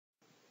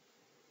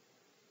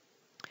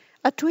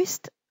A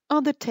twist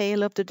on the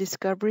tale of the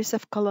discoveries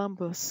of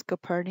Columbus,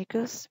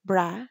 Copernicus,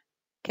 Brahe,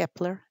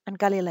 Kepler, and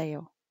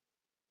Galileo.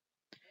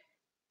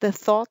 The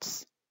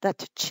thoughts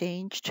that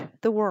changed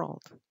the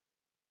world,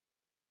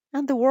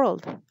 and the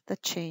world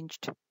that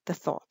changed the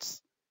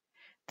thoughts.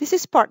 This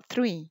is part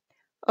 3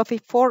 of a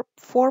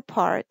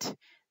four-part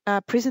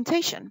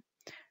presentation.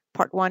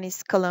 Part 1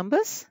 is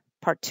Columbus,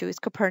 part 2 is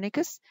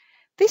Copernicus.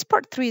 This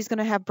part 3 is going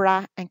to have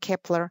Brahe and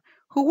Kepler,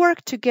 who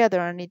worked together,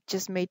 and it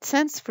just made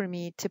sense for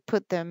me to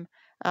put them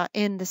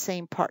in the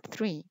same part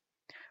 3.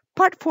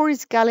 Part 4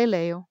 is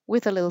Galileo,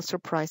 with a little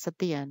surprise at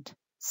the end.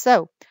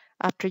 So,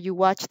 after you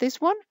watch this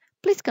one,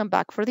 please come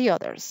back for the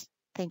others.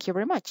 Thank you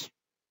very much.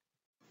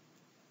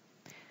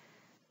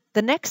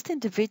 The next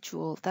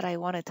individual that I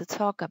wanted to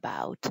talk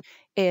about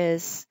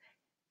is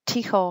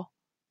Tycho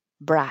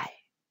Brahe.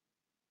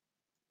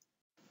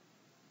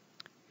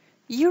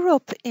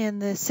 Europe in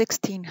the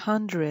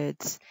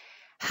 1600s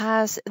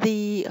has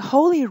the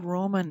Holy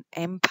Roman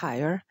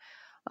Empire,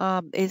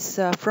 is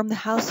from the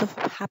House of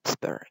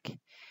Habsburg.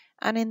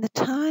 And in the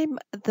time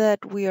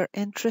that we are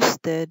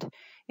interested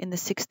in the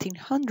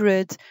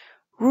 1600s,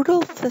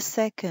 Rudolf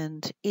II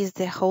is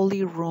the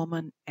Holy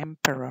Roman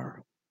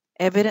Emperor.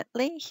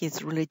 Evidently,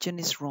 his religion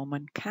is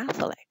Roman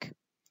Catholic.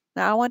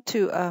 Now, I want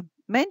to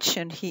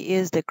mention he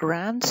is the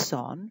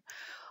grandson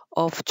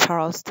of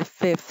Charles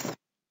V,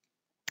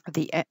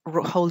 the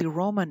Holy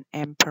Roman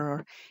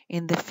Emperor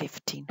in the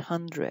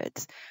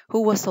 1500s,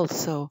 who was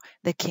also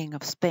the King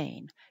of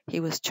Spain. He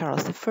was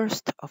Charles I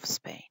of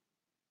Spain.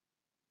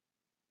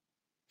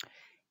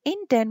 In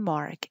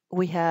Denmark,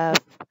 we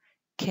have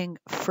King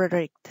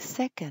Frederick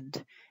II,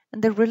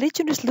 and the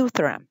religion is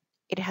Lutheran.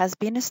 It has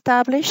been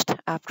established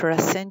after a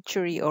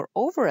century or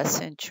over a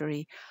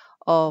century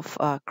of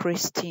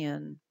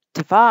Christian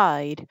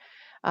divide.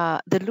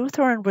 The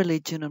Lutheran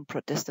religion and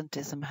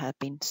Protestantism have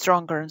been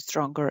stronger and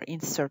stronger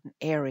in certain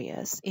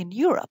areas in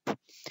Europe.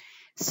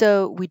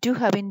 So we do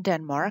have in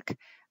Denmark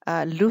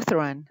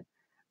Lutheran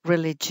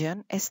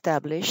religion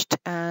established,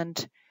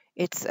 and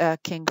it's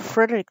King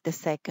Frederick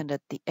II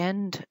at the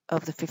end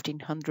of the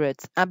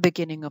 1500s and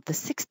beginning of the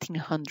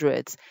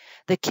 1600s,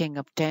 the King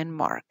of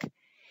Denmark.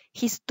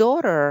 His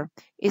daughter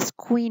is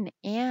Queen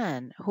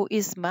Anne, who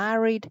is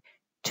married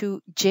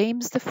to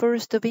James I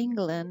of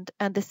England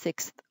and the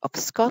 6th of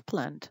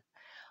Scotland.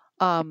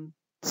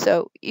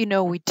 So,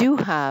 we do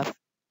have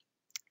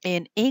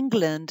in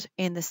England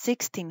in the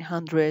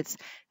 1600s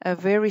a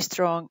very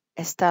strong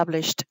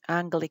established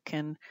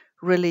Anglican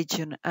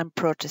religion and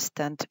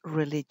Protestant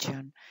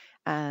religion.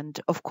 And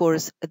of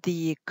course,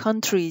 the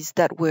countries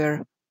that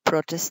were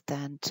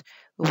Protestant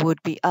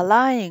would be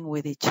allying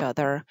with each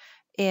other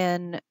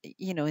in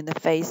the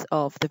face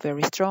of the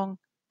very strong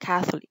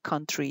Catholic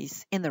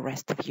countries in the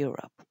rest of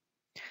Europe.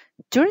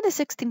 During the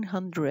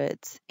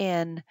 1600s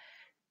in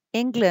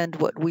England,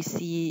 what we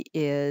see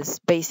is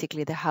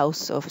basically the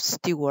House of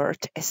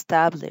Stuart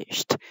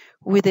established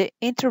with the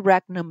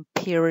interregnum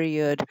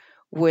period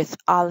with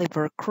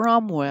Oliver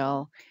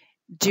Cromwell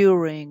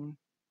during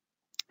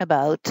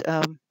about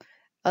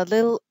a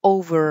little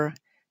over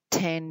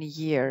 10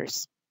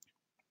 years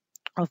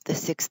of the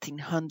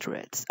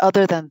 1600s.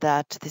 Other than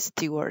that, the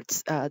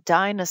Stuarts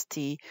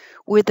dynasty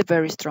with a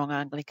very strong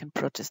Anglican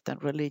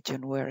Protestant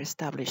religion were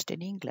established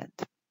in England.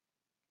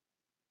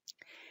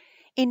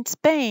 In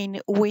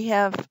Spain, we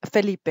have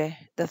Felipe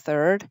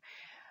III,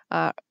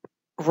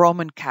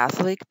 Roman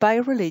Catholic by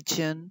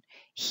religion.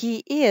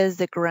 He is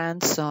the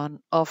grandson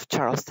of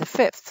Charles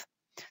V.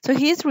 So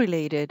he is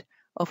related,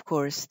 of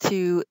course,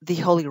 to the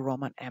Holy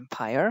Roman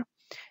Empire.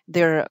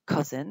 They're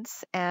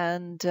cousins,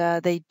 and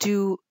they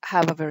do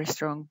have a very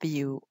strong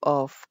view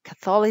of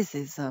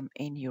Catholicism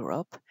in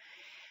Europe.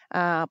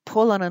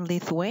 Poland and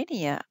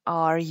Lithuania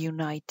are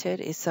united.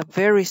 It's a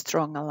very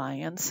strong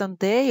alliance, and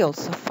they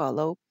also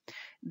follow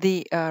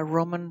the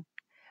Roman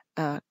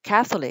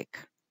Catholic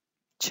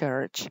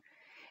Church.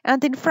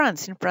 And in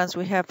France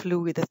we have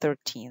Louis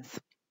XIII,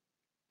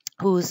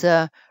 who's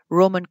a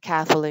Roman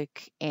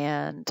Catholic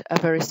and a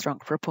very strong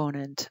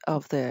proponent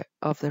of the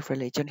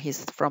religion.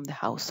 He's from the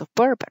House of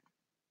Bourbon.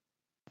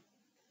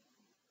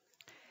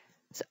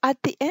 So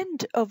at the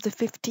end of the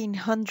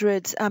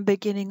 1500s and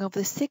beginning of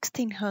the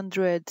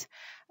 1600s,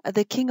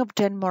 the King of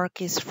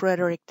Denmark is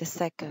Frederick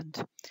II,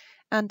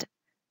 and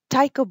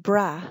Tycho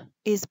Brahe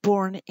is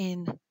born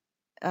in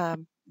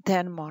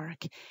Denmark.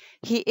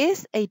 He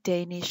is a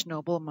Danish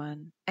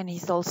nobleman, and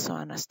he's also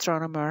an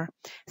astronomer.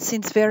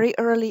 Since very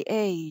early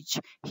age,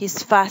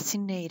 he's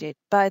fascinated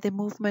by the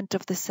movement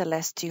of the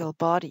celestial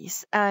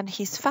bodies, and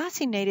he's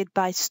fascinated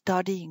by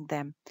studying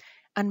them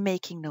and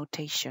making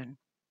notation.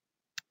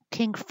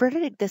 King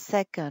Frederick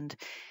II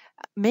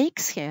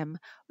makes him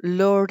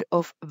Lord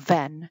of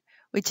Hven,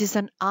 which is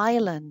an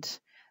island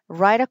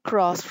right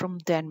across from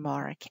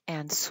Denmark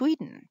and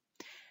Sweden.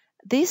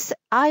 This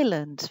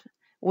island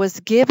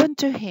was given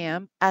to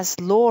him as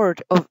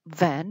Lord of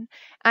Hven,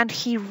 and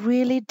he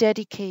really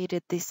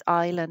dedicated this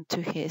island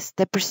to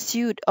the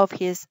pursuit of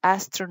his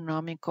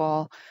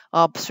astronomical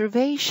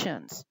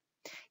observations.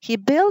 He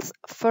builds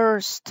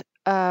first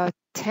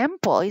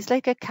temple. It's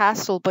like a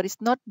castle, but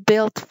it's not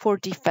built for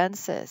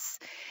defenses.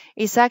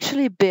 It's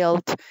actually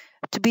built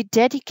to be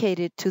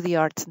dedicated to the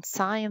arts and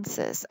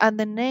sciences. And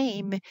the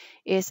name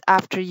is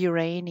after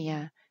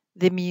Urania,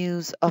 the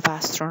muse of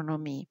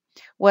astronomy.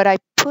 What I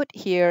put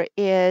here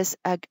is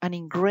an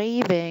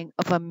engraving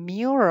of a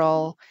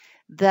mural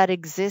that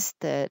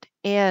existed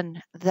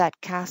in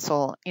that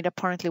castle. It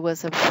apparently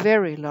was a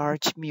very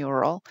large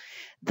mural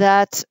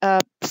that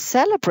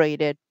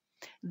celebrated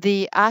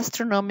the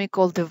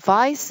astronomical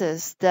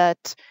devices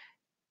that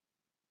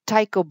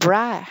Tycho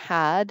Brahe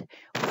had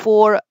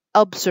for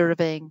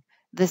observing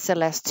the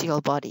celestial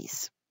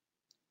bodies.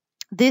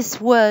 This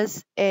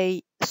was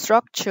a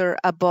structure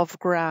above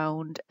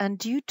ground, and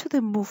due to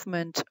the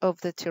movement of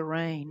the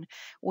terrain,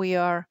 we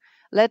are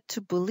led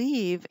to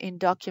believe in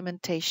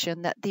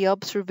documentation that the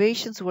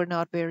observations were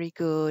not very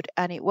good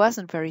and it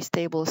wasn't very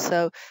stable.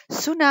 So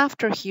soon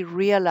after, he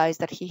realized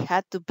that he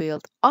had to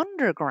build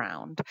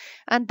underground,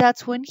 and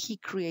that's when he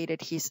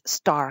created his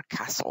star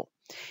castle.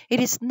 It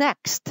is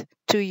next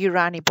to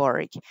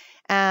Uraniborg,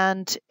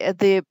 and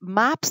the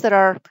maps that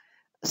are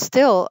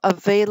still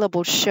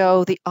available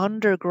show the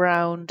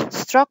underground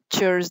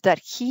structures that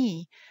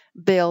he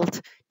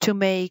built to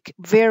make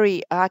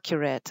very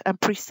accurate and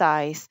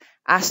precise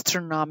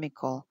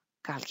astronomical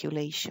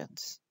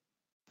calculations.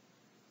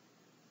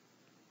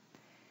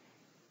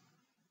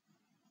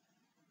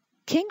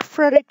 King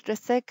Frederick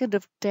II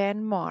of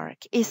Denmark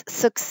is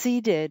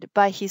succeeded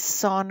by his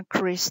son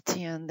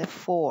Christian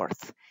IV.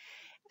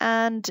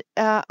 And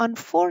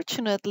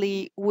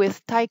unfortunately,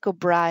 with Tycho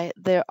Brahe,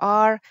 there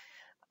are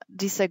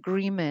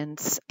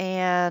disagreements,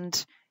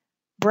 and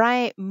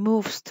Brahe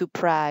moves to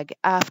Prague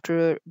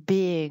after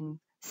being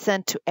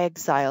sent to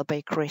exile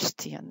by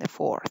Christian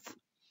IV.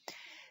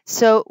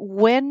 So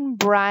when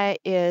Brahe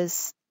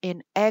is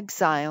in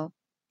exile,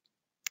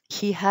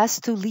 he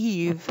has to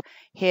leave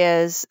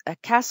his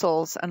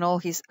castles and all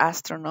his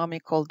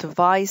astronomical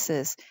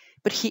devices,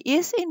 but he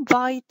is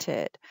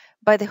invited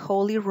by the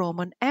Holy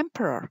Roman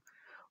Emperor.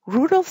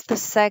 Rudolf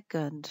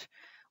II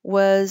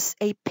was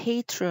a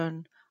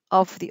patron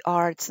of the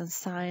arts and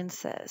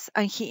sciences,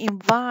 and he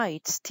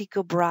invites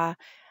Tycho Brahe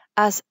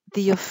as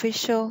the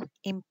official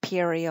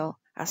imperial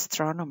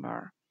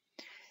astronomer.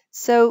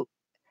 So,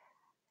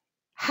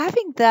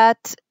 having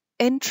that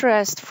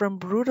interest from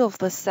Rudolf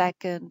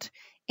II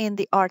in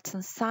the arts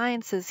and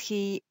sciences,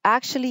 he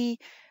actually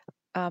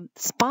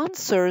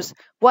sponsors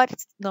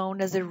what's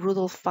known as the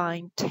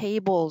Rudolphine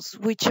tables,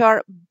 which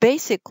are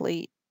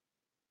basically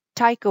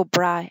Tycho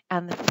Brahe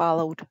and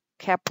followed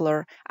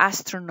Kepler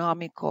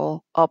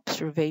astronomical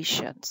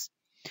observations.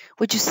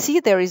 What you see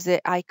there is the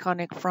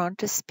iconic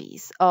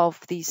frontispiece of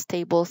these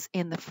tables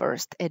in the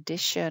first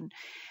edition.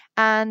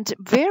 And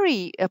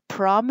very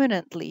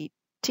prominently,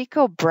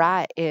 Tycho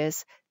Brahe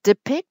is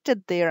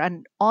depicted there,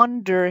 and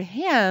under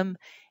him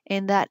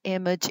in that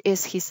image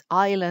is his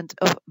island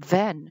of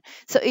Hven.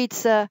 So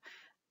it's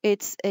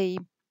a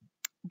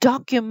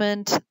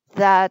document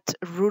that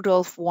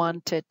Rudolf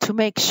wanted to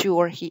make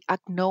sure he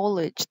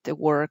acknowledged the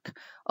work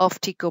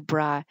of Tycho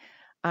Brahe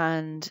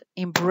and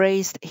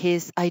embraced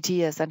his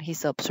ideas and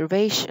his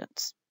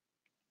observations.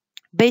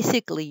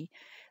 Basically,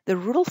 the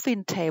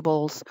Rudolphine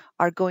tables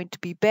are going to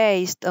be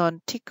based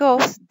on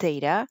Tycho's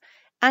data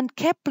and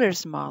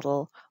Kepler's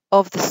model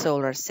of the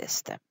solar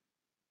system.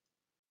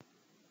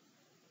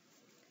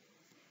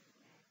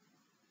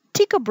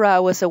 Tycho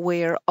Brahe was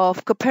aware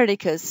of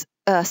Copernicus'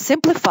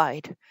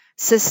 simplified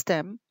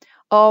system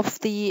of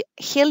the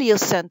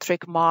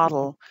heliocentric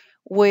model,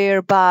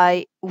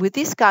 whereby with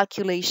these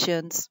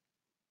calculations,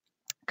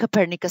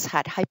 Copernicus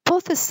had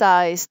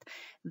hypothesized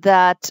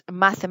that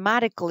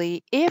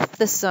mathematically, if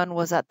the sun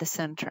was at the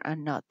center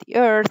and not the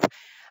earth,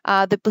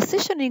 the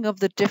positioning of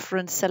the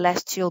different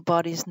celestial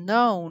bodies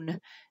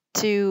known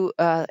to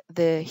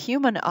the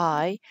human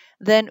eye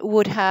then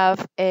would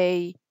have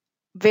a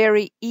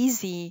very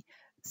easy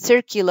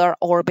circular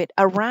orbit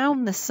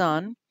around the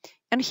sun.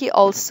 And he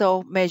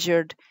also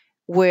measured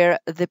where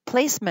the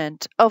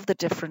placement of the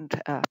different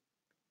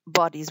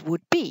bodies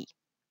would be.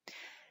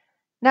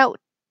 Now,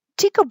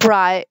 Tycho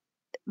Brahe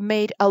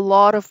made a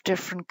lot of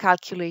different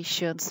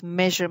calculations,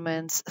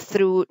 measurements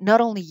through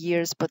not only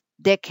years but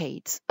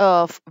decades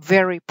of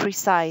very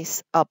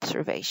precise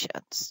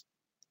observations.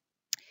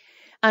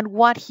 And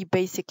what he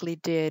basically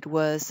did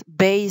was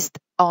based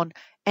on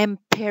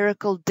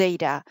empirical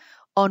data,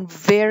 on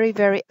very,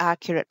 very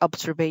accurate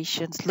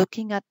observations,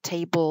 looking at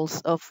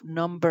tables of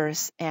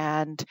numbers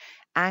and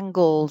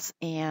angles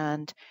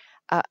and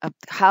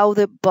how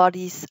the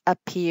bodies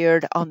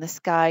appeared on the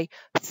sky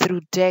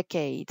through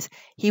decades.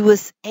 He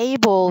was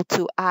able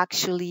to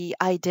actually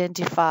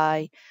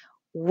identify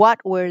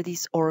what were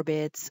these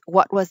orbits,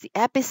 what was the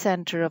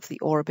epicenter of the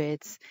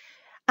orbits,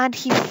 and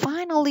he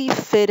finally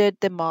fitted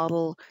the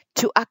model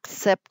to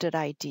accepted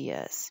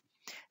ideas.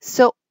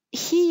 So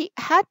he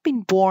had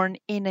been born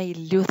in a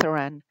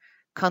Lutheran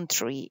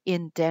country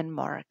in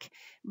Denmark,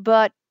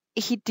 but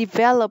he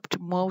developed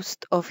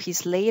most of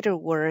his later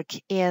work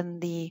in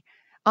the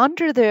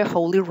under the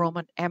Holy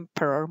Roman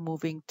Emperor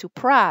moving to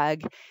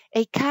Prague,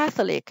 a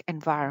Catholic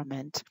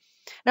environment.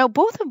 Now,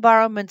 both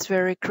environments,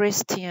 very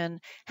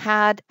Christian,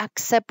 had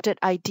accepted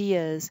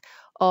ideas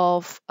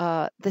of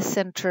the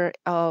center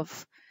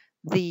of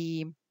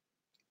the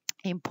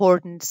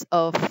importance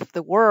of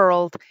the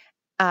world,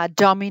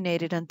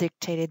 dominated and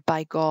dictated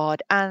by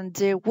God. And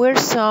there were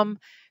some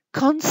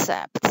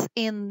concepts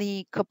in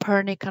the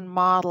Copernican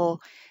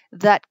model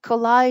that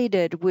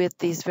collided with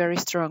these very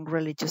strong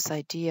religious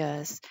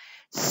ideas.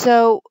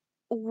 So,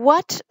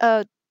 what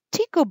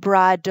Tycho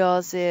Brahe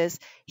does is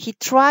he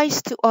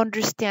tries to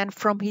understand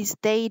from his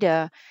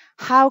data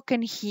how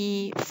can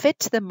he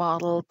fit the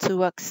model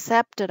to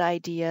accepted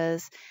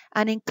ideas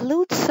and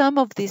include some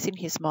of this in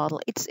his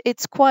model.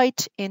 It's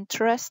quite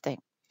interesting.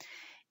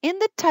 In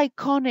the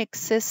Tychonic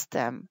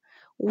system,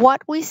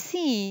 what we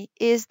see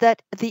is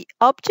that the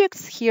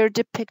objects here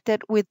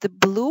depicted with the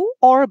blue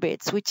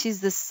orbits, which is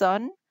the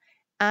sun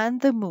and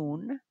the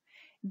moon,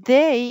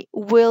 they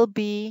will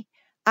be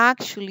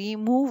actually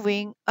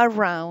moving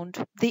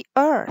around the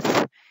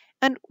earth.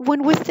 And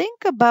when we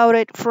think about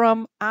it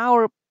from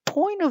our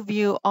point of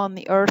view on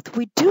the earth,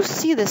 we do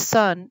see the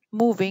sun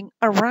moving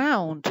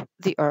around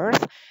the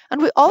earth,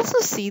 and we also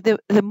see the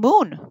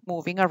moon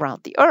moving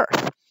around the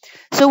earth.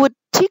 So what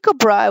Tycho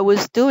Brahe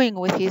was doing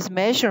with his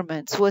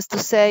measurements was to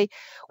say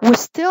we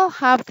still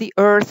have the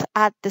earth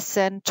at the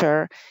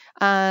center,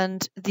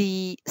 and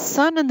the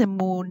sun and the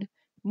moon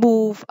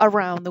move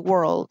around the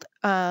world,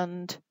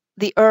 and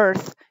the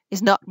earth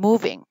is not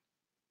moving.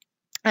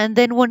 And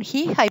then what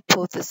he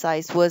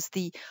hypothesized was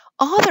the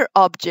other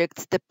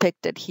objects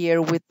depicted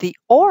here with the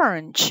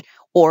orange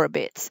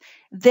orbits,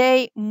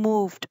 they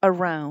moved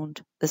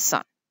around the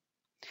sun.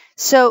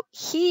 So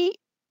he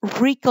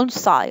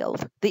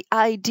reconciled the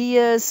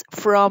ideas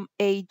from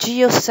a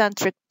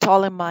geocentric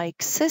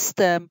Ptolemaic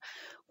system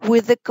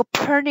with the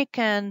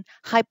Copernican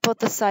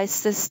hypothesized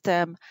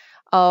system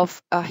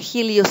of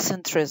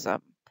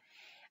heliocentrism.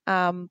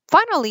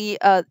 Finally,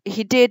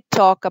 he did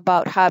talk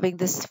about having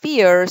the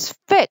spheres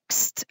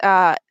fixed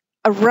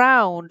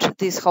around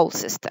this whole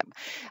system.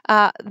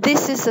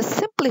 This is a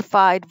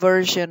simplified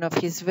version of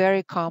his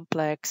very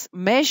complex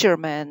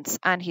measurements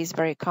and his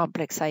very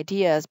complex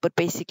ideas, but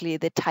basically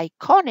the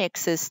Tychonic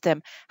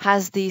system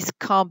has this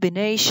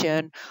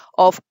combination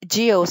of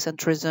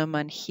geocentrism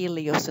and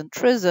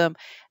heliocentrism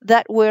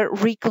that were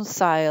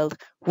reconciled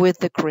with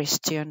the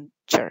Christian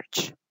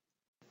church.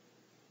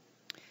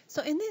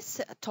 So in this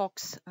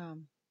talk's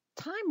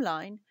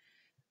timeline,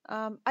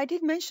 I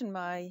did mention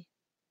my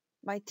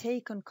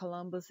take on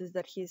Columbus is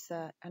that he's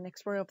an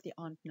explorer of the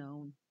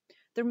unknown.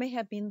 There may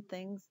have been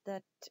things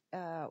that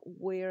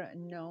were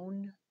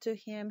known to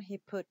him. He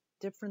put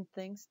different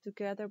things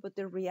together, but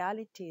the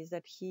reality is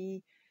that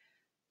he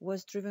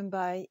was driven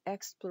by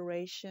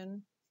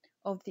exploration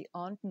of the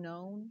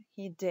unknown.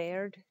 He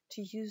dared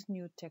to use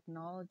new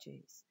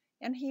technologies,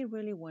 and he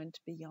really went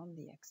beyond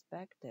the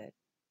expected.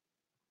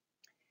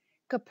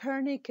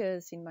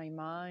 Copernicus, in my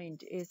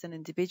mind, is an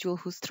individual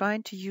who's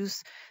trying to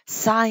use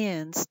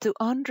science to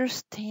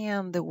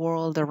understand the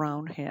world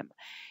around him.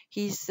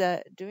 He's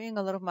doing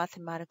a lot of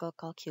mathematical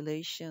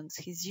calculations.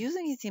 He's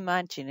using his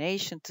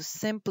imagination to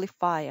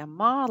simplify a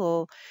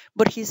model,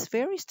 but his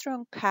very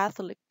strong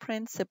Catholic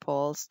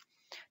principles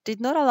did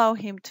not allow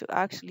him to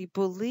actually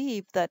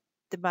believe that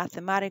the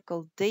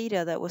mathematical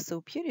data that was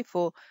so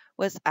beautiful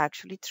was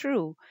actually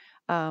true.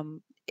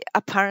 Um,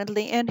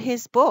 Apparently, in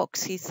his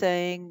books, he's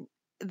saying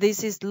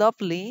this is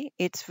lovely,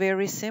 it's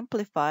very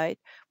simplified,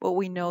 but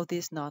we know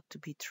this not to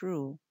be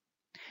true.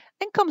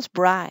 Then comes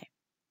Brahe.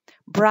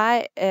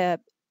 Brahe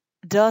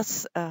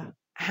does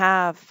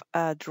have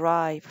a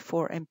drive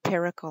for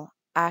empirical,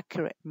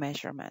 accurate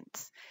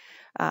measurements.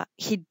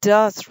 He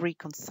does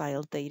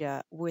reconcile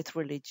data with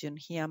religion.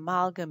 He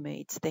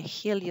amalgamates the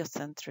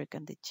heliocentric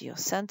and the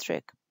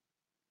geocentric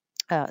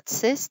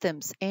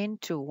systems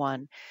into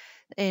one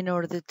in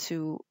order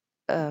to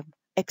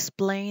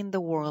explain the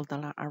world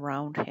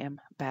around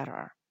him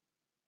better.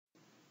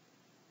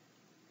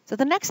 So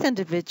the next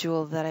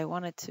individual that I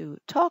wanted to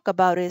talk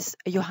about is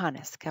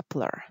Johannes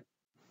Kepler.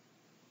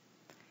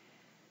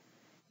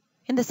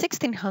 In the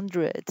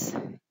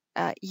 1600s,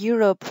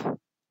 Europe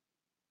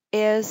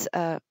is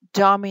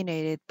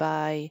dominated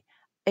by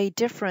a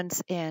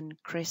difference in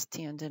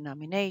Christian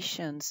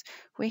denominations.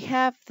 We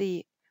have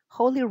the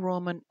Holy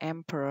Roman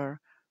Emperor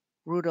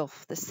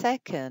Rudolf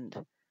II,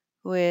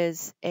 who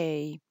is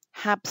a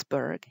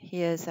Habsburg.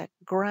 He is a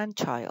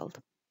grandchild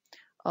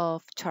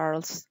of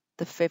Charles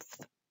V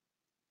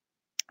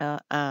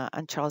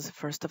and Charles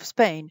I of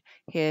Spain.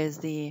 He is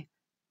the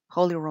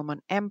Holy Roman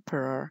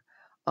Emperor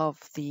of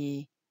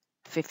the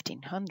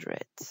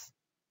 1500s.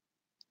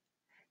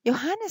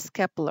 Johannes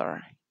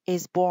Kepler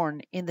is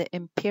born in the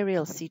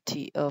imperial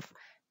city of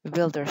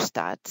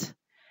Wilderstadt.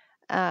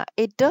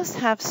 It does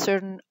have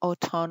certain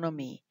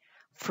autonomy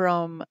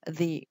from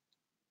the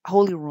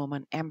Holy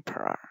Roman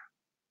Emperor.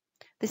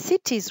 The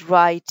city is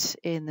right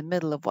in the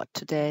middle of what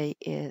today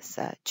is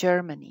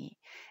Germany,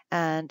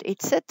 and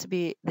it's said to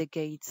be the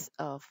gates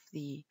of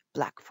the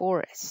Black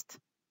Forest.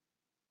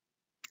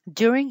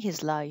 During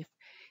his life,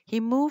 he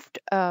moved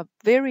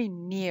very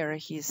near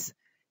his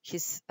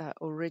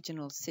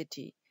original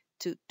city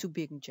to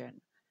Tübingen,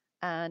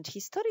 and he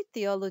studied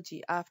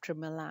theology after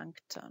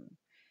Melanchthon.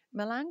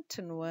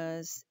 Melanchthon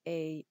was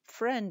a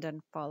friend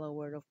and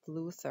follower of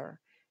Luther.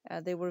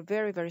 They were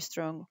very, very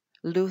strong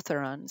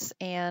Lutherans,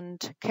 and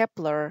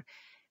Kepler,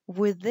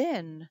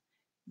 within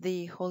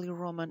the Holy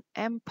Roman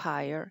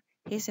Empire,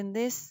 he's in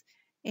this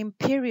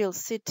imperial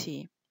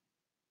city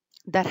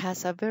that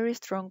has a very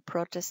strong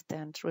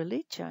Protestant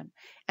religion,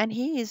 and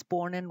he is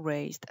born and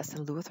raised as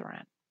a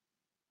Lutheran.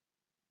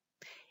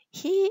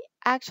 He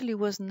actually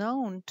was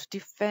known to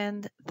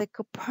defend the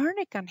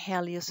Copernican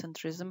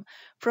heliocentrism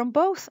from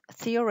both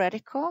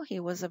theoretical, he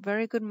was a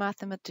very good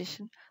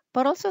mathematician,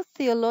 but also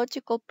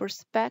theological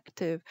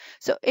perspective.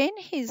 So in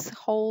his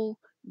whole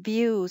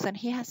views, and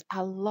he has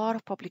a lot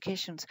of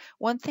publications,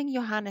 one thing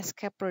Johannes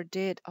Kepler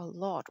did a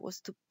lot was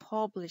to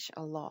publish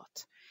a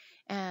lot.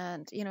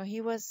 And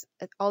he was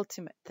an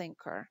ultimate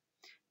thinker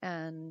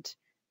and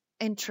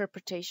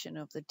interpretation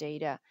of the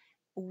data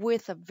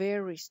with a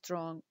very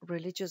strong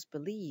religious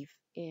belief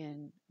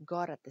in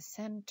God at the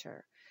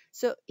center.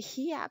 So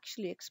he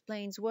actually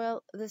explains,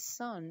 well, the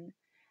sun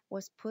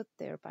was put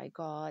there by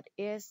God,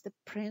 is the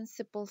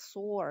principal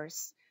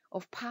source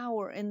of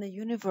power in the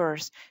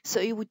universe. So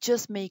it would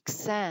just make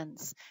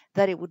sense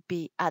that it would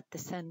be at the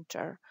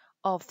center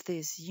of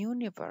this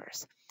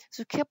universe.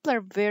 So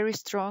Kepler very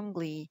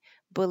strongly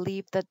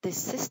believed that this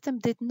system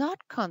did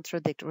not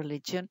contradict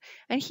religion,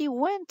 and he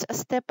went a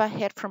step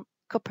ahead from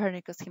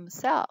Copernicus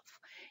himself.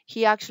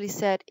 He actually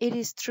said, it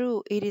is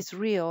true, it is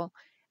real,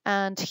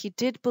 and he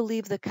did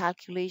believe the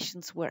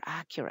calculations were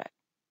accurate.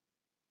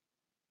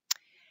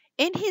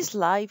 In his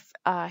life,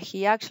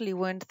 he actually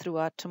went through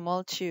a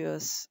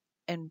tumultuous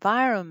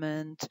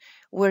environment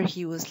where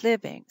he was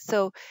living.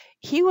 So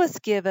he was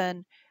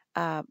given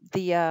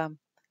the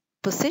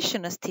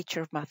position as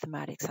teacher of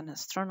mathematics and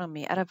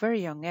astronomy at a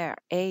very young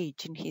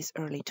age, in his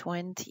early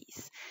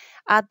 20s,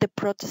 at the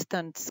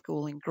Protestant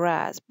school in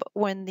Graz. But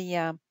when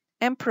the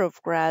Emperor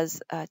of Graz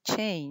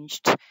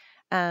changed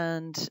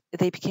and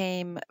they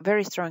became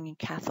very strong in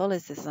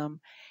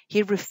Catholicism,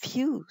 he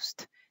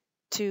refused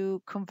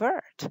to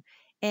convert,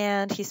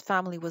 and his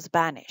family was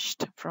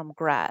banished from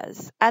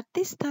Graz. At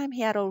this time,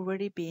 he had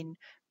already been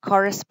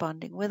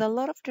corresponding with a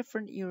lot of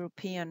different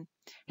European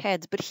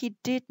heads, but he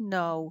did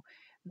know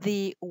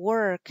the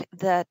work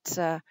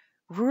that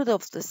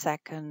Rudolf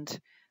II,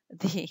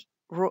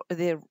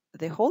 the,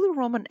 the Holy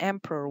Roman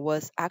Emperor,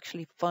 was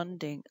actually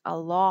funding a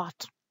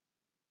lot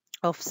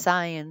of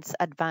science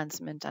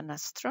advancement and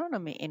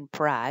astronomy in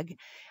Prague,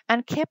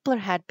 and Kepler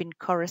had been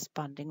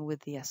corresponding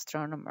with the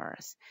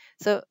astronomers.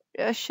 So,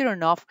 sure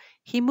enough,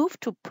 he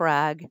moved to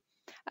Prague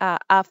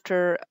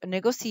after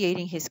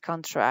negotiating his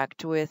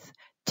contract with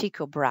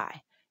Tycho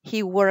Brahe.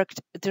 He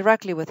worked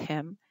directly with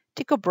him.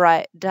 Tycho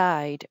Brahe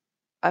died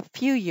a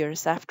few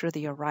years after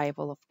the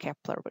arrival of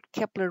Kepler, but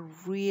Kepler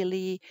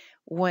really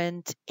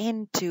went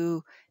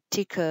into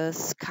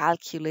Tycho's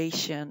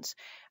calculations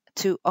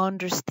to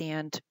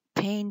understand,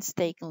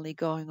 painstakingly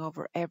going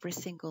over every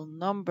single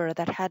number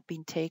that had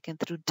been taken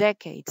through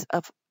decades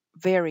of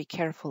very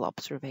careful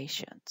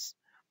observations.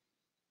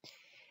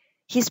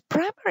 His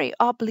primary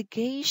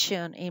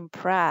obligation in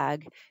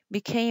Prague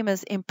became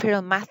as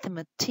imperial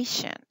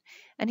mathematician,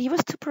 and he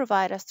was to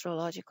provide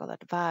astrological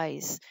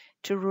advice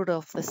to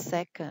Rudolf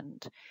II.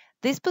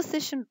 This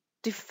position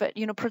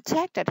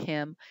protected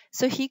him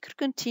so he could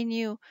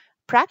continue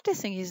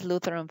practicing his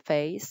Lutheran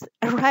faith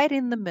right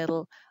in the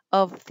middle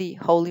of the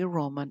Holy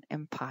Roman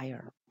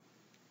Empire.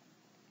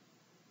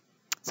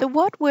 So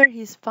what were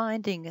his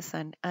findings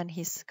and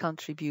his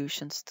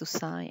contributions to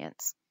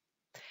science?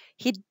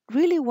 He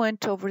really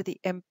went over the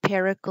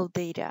empirical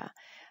data.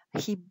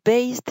 He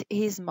based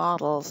his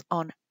models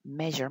on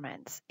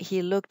measurements.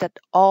 He looked at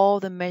all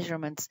the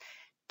measurements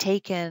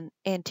taken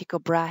in Tycho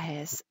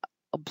Brahe's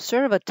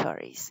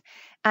observatories,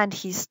 and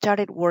he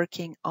started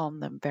working on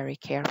them very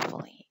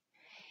carefully.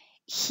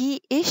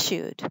 He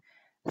issued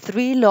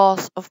 3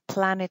 laws of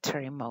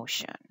planetary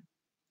motion.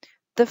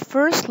 The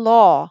first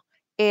law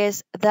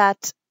is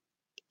that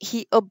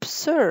he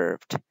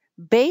observed,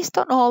 based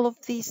on all of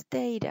these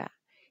data,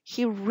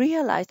 he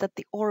realized that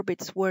the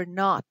orbits were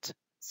not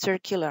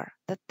circular,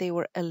 that they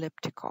were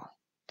elliptical.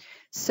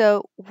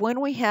 So when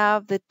we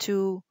have the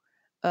 2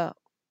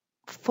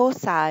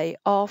 foci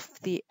of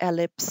the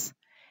ellipse,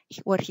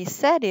 what he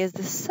said is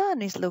the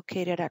sun is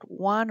located at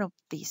one of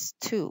these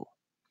 2,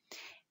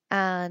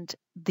 and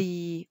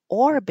the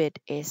orbit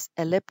is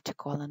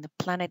elliptical, and the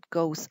planet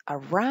goes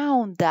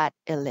around that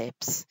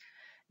ellipse,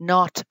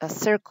 not a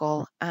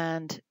circle,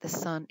 and the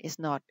sun is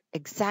not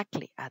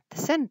exactly at the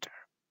center.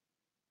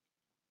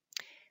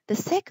 The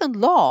second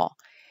law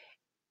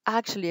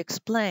actually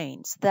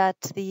explains that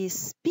the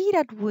speed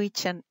at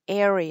which an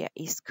area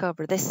is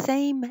covered, the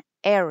same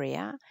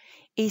area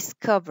is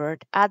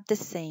covered at the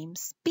same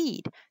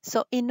speed.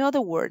 So in other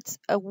words,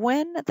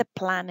 when the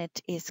planet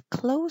is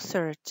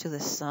closer to the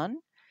sun,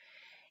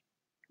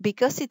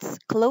 Because it's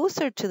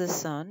closer to the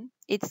sun,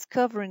 it's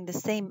covering the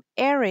same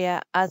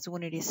area as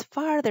when it is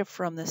farther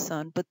from the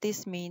sun, but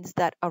this means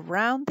that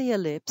around the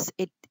ellipse,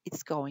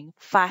 it's going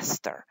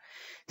faster.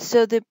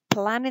 So the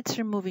planets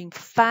are moving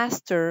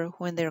faster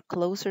when they're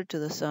closer to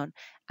the sun,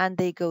 and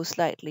they go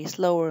slightly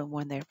slower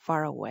when they're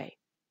far away.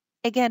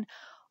 Again,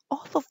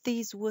 all of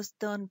this was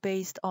done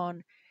based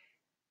on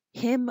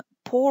him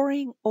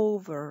poring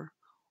over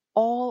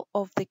all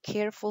of the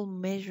careful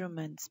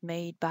measurements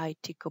made by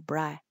Tycho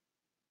Brahe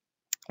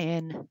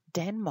in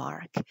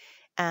Denmark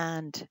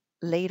and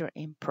later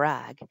in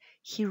Prague.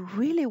 He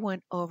really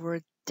went over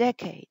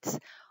decades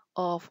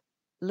of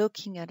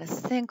looking at a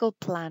single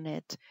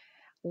planet,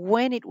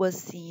 when it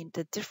was seen,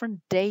 the different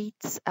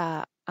dates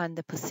and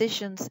the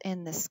positions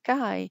in the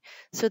sky,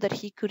 so that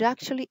he could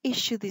actually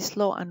issue this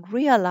law and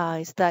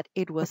realize that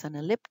it was an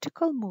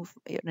elliptical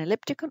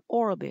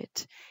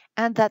orbit,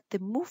 and that the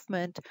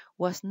movement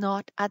was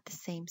not at the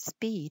same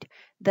speed,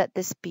 that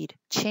the speed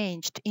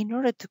changed in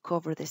order to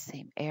cover the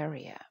same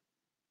area.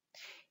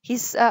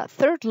 His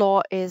third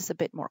law is a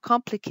bit more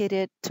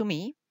complicated to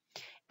me,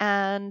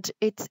 and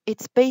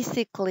it's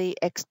basically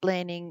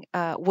explaining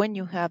when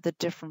you have the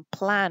different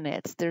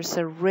planets, there's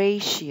a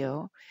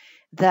ratio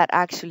that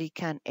actually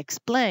can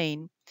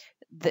explain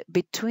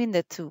between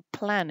the two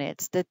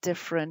planets the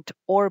different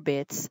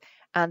orbits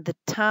and the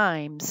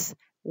times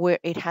where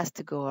it has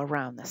to go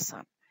around the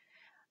sun.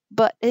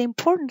 But the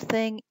important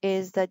thing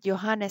is that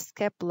Johannes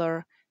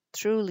Kepler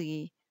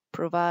truly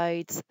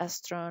provides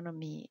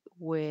astronomy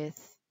with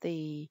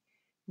the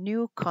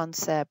new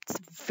concepts,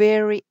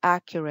 very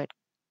accurate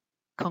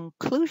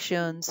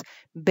conclusions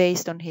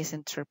based on his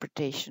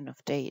interpretation of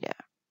data.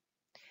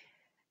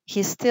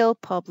 He still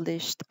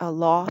published a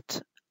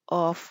lot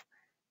of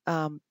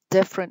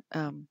different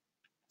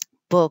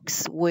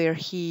books where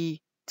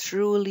he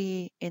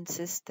truly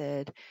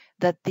insisted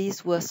that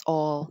this was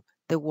all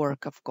the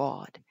work of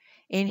God.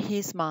 In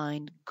his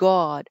mind,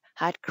 God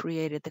had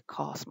created the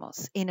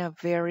cosmos in a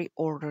very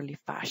orderly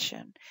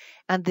fashion.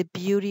 And the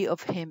beauty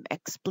of him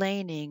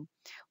explaining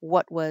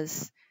what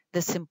was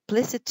the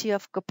simplicity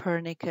of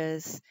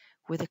Copernicus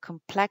with the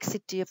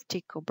complexity of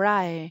Tycho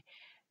Brahe,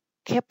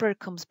 Kepler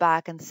comes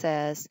back and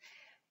says,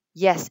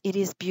 yes, it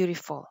is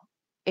beautiful,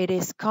 it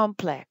is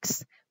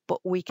complex, but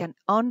we can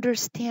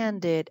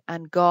understand it,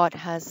 and God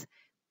has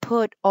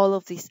put all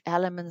of these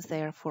elements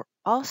there for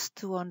us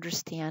to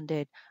understand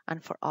it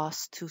and for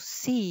us to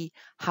see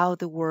how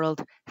the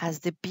world has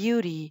the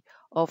beauty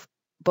of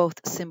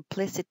both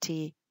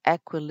simplicity,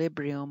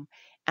 equilibrium,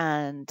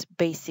 and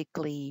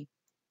basically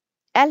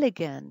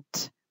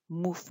elegant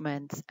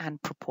movements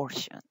and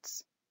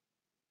proportions.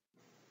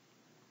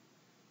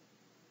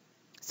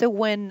 So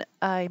when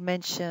I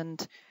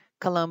mentioned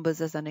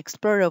Columbus as an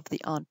explorer of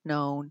the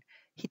unknown,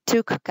 he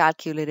took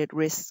calculated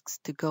risks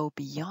to go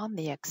beyond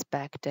the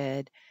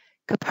expected.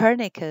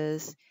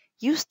 Copernicus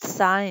used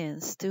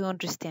science to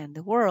understand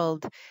the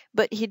world,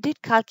 but he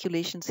did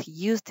calculations, he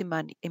used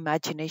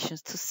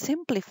imaginations to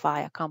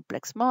simplify a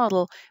complex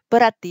model,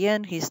 but at the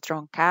end his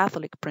strong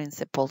Catholic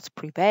principles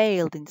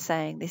prevailed in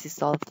saying this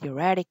is all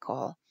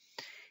theoretical.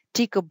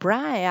 Tycho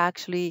Brahe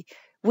actually,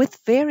 with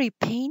very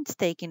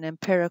painstaking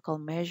empirical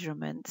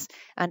measurements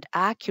and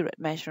accurate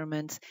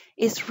measurements,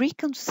 is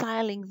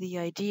reconciling the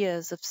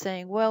ideas of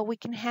saying, well, we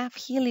can have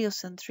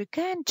heliocentric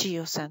and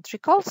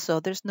geocentric also.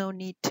 There's no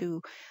need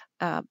to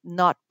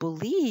not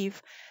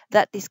believe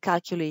that these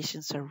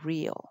calculations are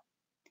real.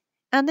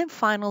 And then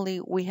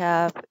finally, we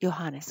have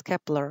Johannes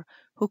Kepler,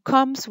 who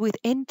comes with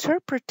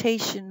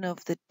interpretation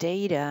of the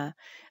data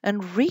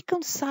and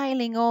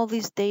reconciling all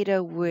this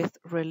data with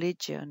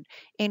religion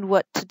in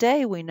what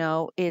today we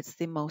know is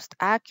the most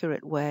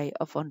accurate way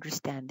of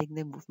understanding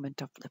the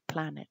movement of the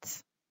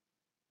planets.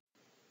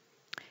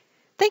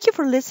 Thank you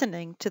for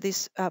listening to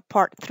this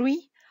part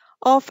 3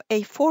 of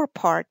a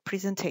 4-part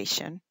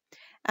presentation.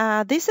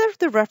 These are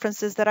the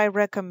references that I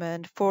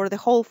recommend for the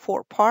whole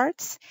 4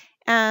 parts.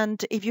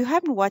 And if you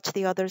haven't watched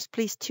the others,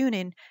 please tune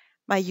in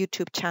my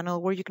YouTube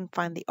channel where you can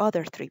find the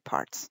other 3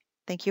 parts.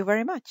 Thank you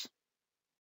very much.